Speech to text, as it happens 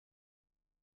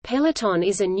Peloton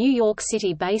is a New York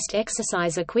City-based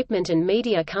exercise equipment and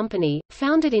media company,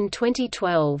 founded in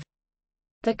 2012.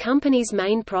 The company's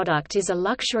main product is a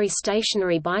luxury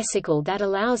stationary bicycle that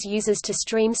allows users to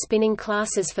stream spinning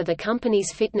classes for the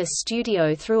company's fitness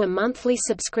studio through a monthly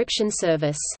subscription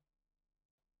service.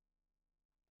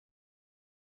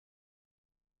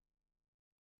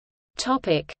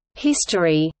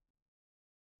 History.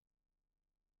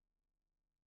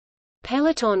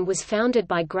 Peloton was founded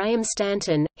by Graham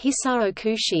Stanton, Hisao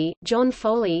Kushi, John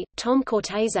Foley, Tom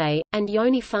Cortese, and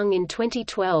Yoni Fung in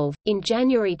 2012. In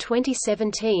January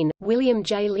 2017, William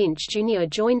J. Lynch Jr.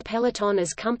 joined Peloton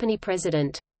as company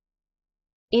president.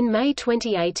 In May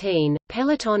 2018,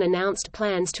 Peloton announced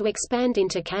plans to expand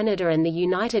into Canada and the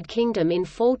United Kingdom in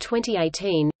fall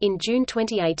 2018. In June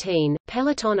 2018,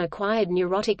 Peloton acquired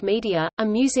Neurotic Media, a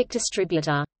music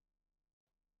distributor.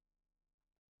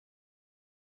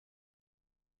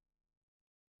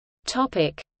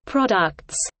 Topic: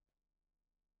 Products.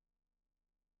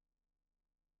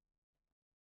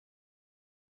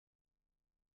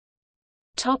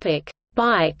 Topic: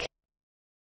 Bike.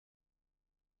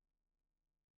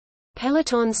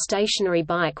 Peloton's stationary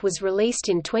bike was released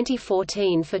in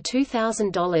 2014 for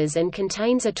 $2,000 and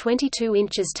contains a 22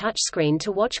 inches touchscreen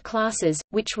to watch classes,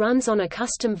 which runs on a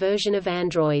custom version of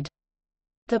Android.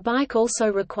 The bike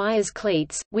also requires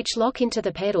cleats, which lock into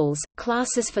the pedals.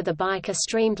 Classes for the bike are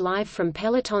streamed live from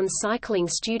Peloton's cycling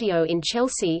studio in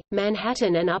Chelsea,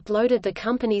 Manhattan, and uploaded the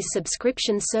company's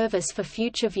subscription service for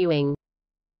future viewing.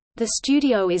 The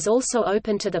studio is also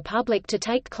open to the public to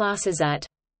take classes at.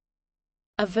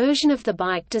 A version of the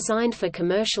bike designed for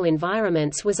commercial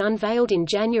environments was unveiled in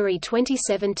January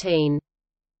 2017.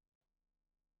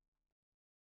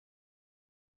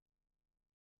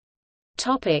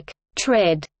 Topic: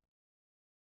 Tread.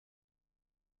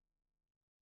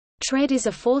 Tread is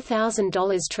a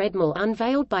 $4,000 treadmill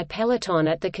unveiled by Peloton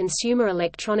at the Consumer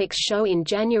Electronics Show in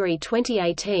January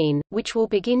 2018, which will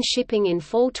begin shipping in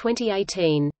fall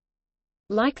 2018.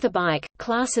 Like the bike,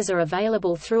 classes are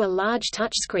available through a large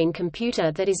touchscreen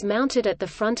computer that is mounted at the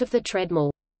front of the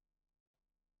treadmill.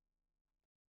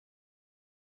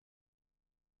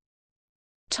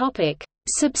 Topic: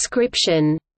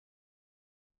 Subscription.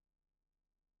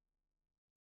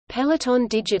 Peloton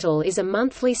Digital is a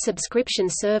monthly subscription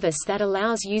service that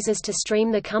allows users to stream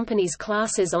the company's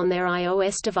classes on their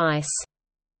iOS device.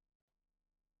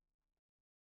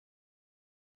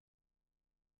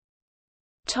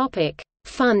 Topic: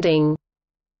 Funding.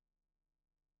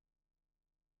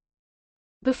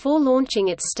 Before launching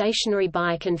its stationary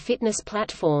bike and fitness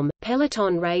platform,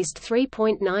 Peloton raised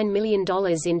 $3.9 million in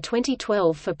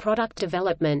 2012 for product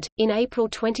development. In April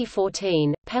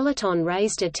 2014, Peloton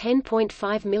raised a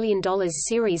 $10.5 million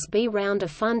Series B round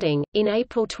of funding. In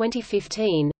April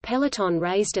 2015, Peloton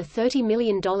raised a $30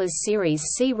 million Series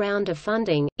C round of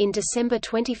funding. In December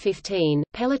 2015,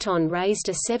 Peloton raised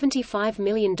a $75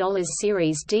 million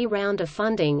Series D round of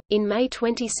funding. In May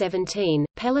 2017,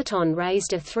 Peloton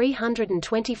raised a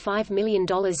 $325 million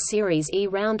Series E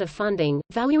round of funding,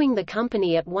 valuing the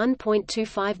company at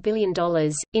 $1.25 billion.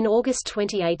 In August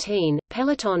 2018,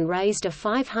 Peloton raised a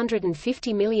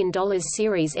 $550 million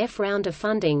Series F round of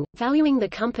funding, valuing the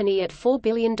company at $4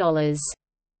 billion.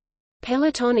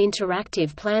 Peloton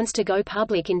Interactive plans to go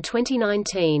public in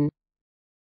 2019.